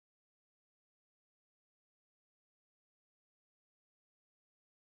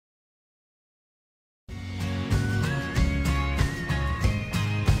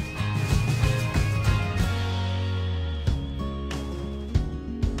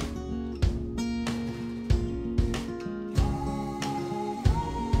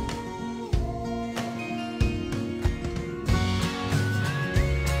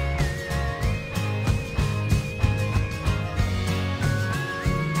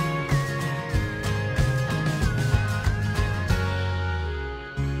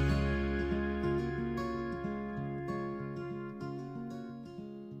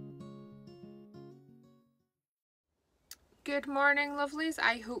Good morning, lovelies.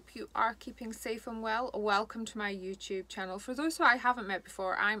 I hope you are keeping safe and well. Welcome to my YouTube channel. For those who I haven't met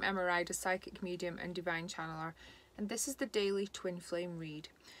before, I'm Emma Ryder, psychic medium and divine channeler, and this is the daily twin flame read.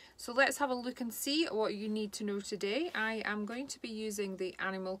 So let's have a look and see what you need to know today. I am going to be using the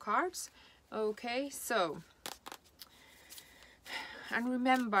animal cards. Okay, so, and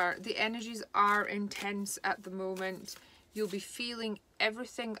remember, the energies are intense at the moment. You'll be feeling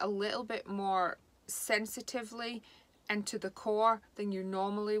everything a little bit more sensitively and to the core than you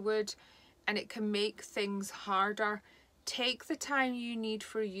normally would, and it can make things harder. Take the time you need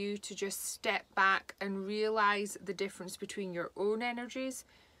for you to just step back and realize the difference between your own energies,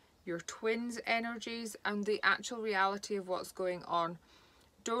 your twins' energies, and the actual reality of what's going on.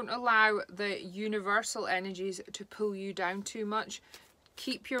 Don't allow the universal energies to pull you down too much.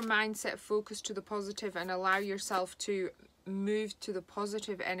 Keep your mindset focused to the positive and allow yourself to move to the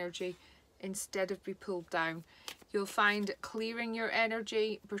positive energy instead of be pulled down. You'll find clearing your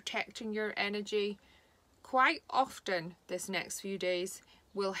energy, protecting your energy quite often this next few days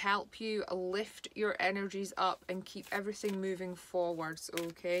will help you lift your energies up and keep everything moving forwards,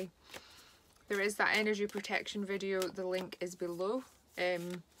 okay? There is that energy protection video, the link is below. It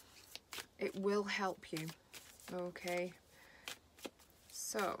will help you, okay?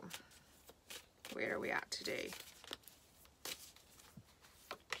 So, where are we at today?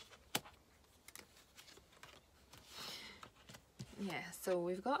 Yeah, so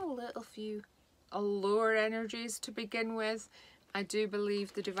we've got a few lower energies to begin with. I do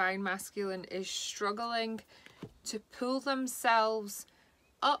believe the divine masculine is struggling to pull themselves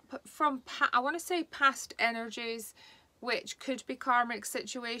up from, I want to say past energies, which could be karmic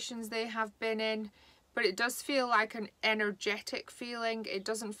situations they have been in, but it does feel like an energetic feeling. It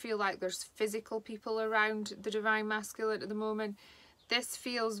doesn't feel like there's physical people around the divine masculine at the moment. This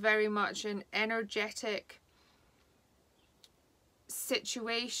feels very much an energetic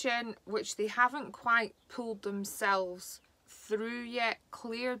situation which they haven't quite pulled themselves through yet,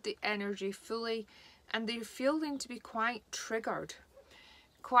 cleared the energy fully, and they're feeling to be quite triggered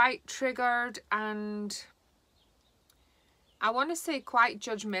and I want to say quite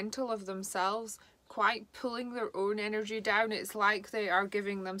judgmental of themselves, quite pulling their own energy down. It's like they are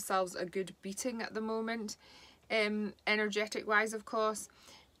giving themselves a good beating at the moment, energetic wise, of course,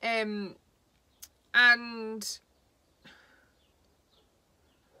 and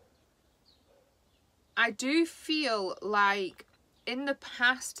I do feel like in the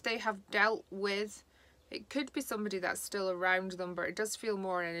past they have dealt with, it could be somebody that's still around them, but it does feel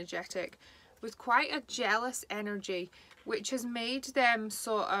more energetic, with quite a jealous energy, which has made them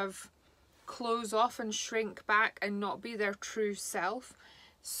sort of close off and shrink back and not be their true self.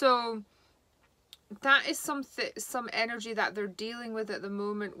 So that is some energy that they're dealing with at the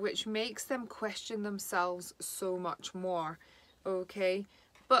moment, which makes them question themselves so much more, okay?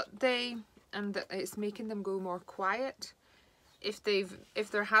 But it's making them go more quiet. If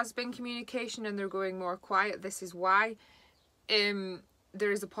there has been communication and they're going more quiet, this is why.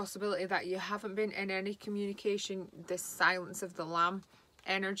 There is a possibility that you haven't been in any communication, this silence of the Lamb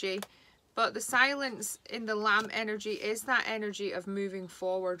energy. But the silence in the Lamb energy is that energy of moving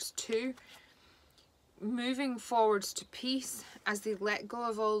forwards to peace as they let go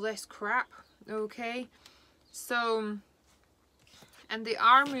of all this crap, okay? So, and they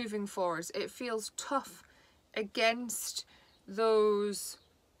are moving forwards. It feels tough against those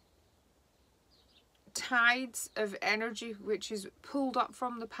tides of energy which is pulled up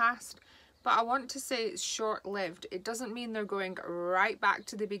from the past, but I want to say it's short-lived. It doesn't mean they're going right back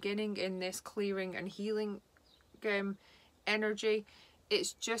to the beginning in this clearing and healing energy.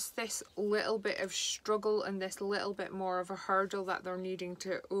 It's just this little bit of struggle and this little bit more of a hurdle that they're needing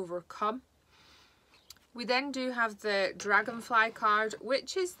to overcome. We then do have the Dragonfly card,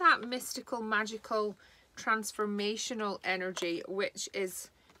 which is that mystical, magical, transformational energy, which is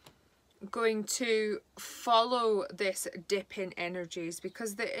going to follow this dip in energies,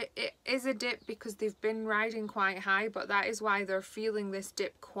 because it is a dip because they've been riding quite high, but that is why they're feeling this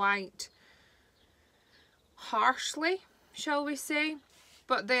dip quite harshly, shall we say.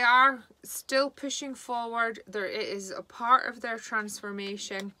 But they are still pushing forward. It is a part of their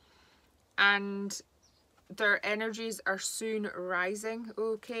transformation, and their energies are soon rising,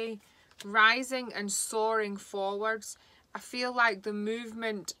 okay? Rising and soaring forwards. I feel like the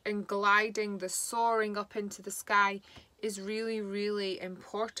movement and gliding, the soaring up into the sky is really, really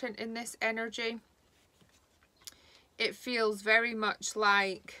important in this energy. It feels very much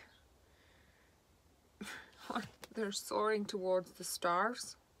like they're soaring towards the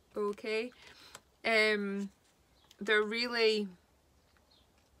stars, okay? They're really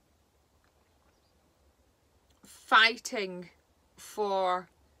fighting for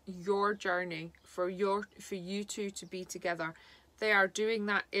your journey, for you two to be together. They are doing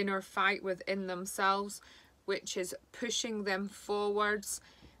that inner fight within themselves, which is pushing them forwards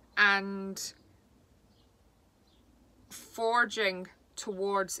and forging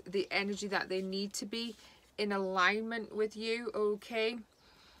towards the energy that they need to be in alignment with you, okay?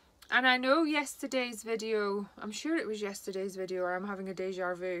 And I know yesterday's video, I'm sure it was yesterday's video, or I'm having a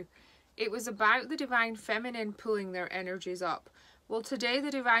deja vu, it was about the Divine Feminine pulling their energies up. Well, today the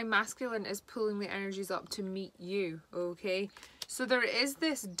Divine Masculine is pulling the energies up to meet you, okay? So there is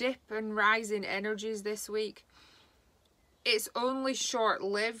this dip and rise in energies this week. It's only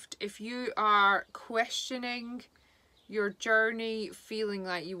short-lived. If you are questioning your journey, feeling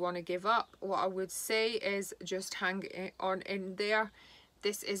like you want to give up, what I would say is just hang on in there.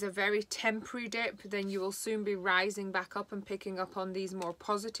 This is a very temporary dip. Then you will soon be rising back up and picking up on these more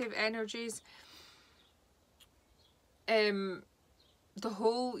positive energies. The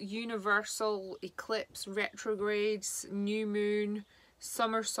whole universal eclipse, retrogrades, new moon,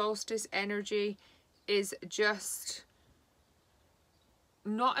 summer solstice energy is just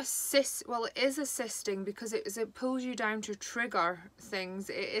not well, it is assisting because it pulls you down to trigger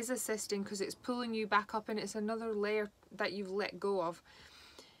things. It is assisting because it's pulling you back up, and it's another layer that you've let go of.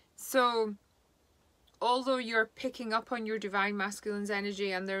 So although you're picking up on your Divine Masculine's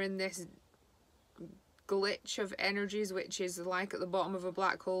energy and they're in this glitch of energies, which is like at the bottom of a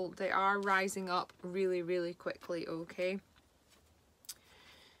black hole, they are rising up really, really quickly, okay?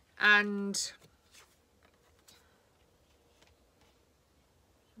 And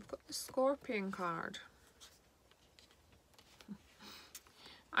I've got the Scorpion card.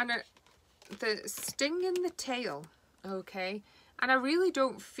 And the sting in the tail, okay? And I really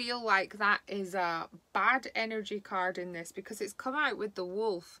don't feel like that is a bad energy card in this, because it's come out with the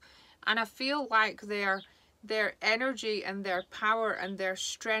wolf. And I feel like their energy and their power and their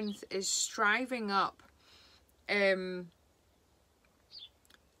strength is striving up. And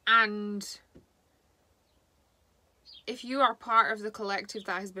if you are part of the collective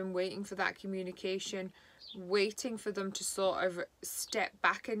that has been waiting for that communication, waiting for them to sort of step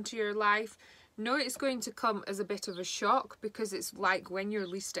back into your life, know it's going to come as a bit of a shock, because it's like when you're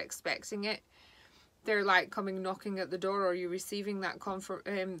least expecting it. They're like coming knocking at the door, or you're receiving that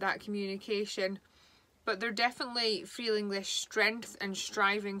that communication. But they're definitely feeling this strength and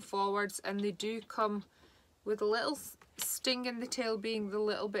striving forwards, and they do come with a little sting in the tail, being the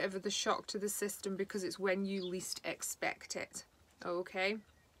little bit of the shock to the system, because it's when you least expect it, okay?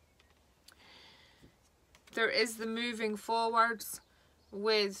 There is the moving forwards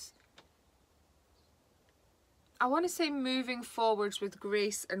with, I want to say moving forwards with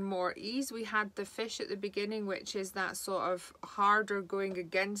grace and more ease. We had the fish at the beginning, which is that sort of harder going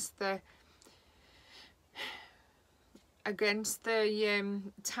against the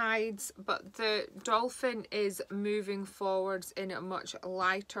tides, but the dolphin is moving forwards in a much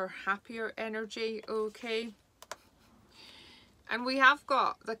lighter, happier energy, okay? And we have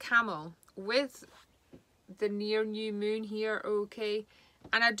got the camel with the near new moon here, okay?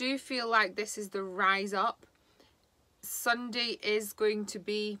 And I do feel like this is the rise up. Sunday is going to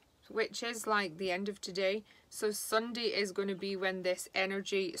be, which is like the end of today, so Sunday is going to be when this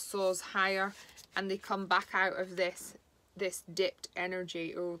energy soars higher and they come back out of this dipped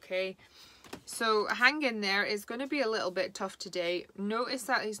energy, okay? So hang in there. It's going to be a little bit tough today. Notice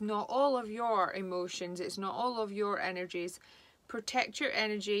that it's not all of your emotions, it's not all of your energies. Protect your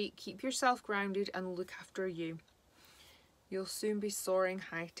energy, keep yourself grounded, and look after you. You'll soon be soaring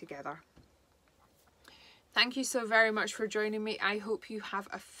high together. Thank you so very much for joining me. I hope you have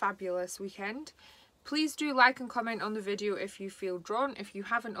a fabulous weekend. Please do like and comment on the video if you feel drawn. If you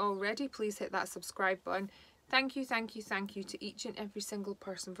haven't already, please hit that subscribe button. Thank you, thank you, thank you to each and every single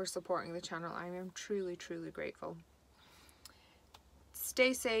person for supporting the channel. I am truly, truly grateful.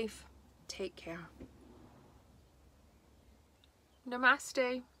 Stay safe. Take care.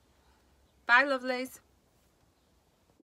 Namaste. Bye, lovelies.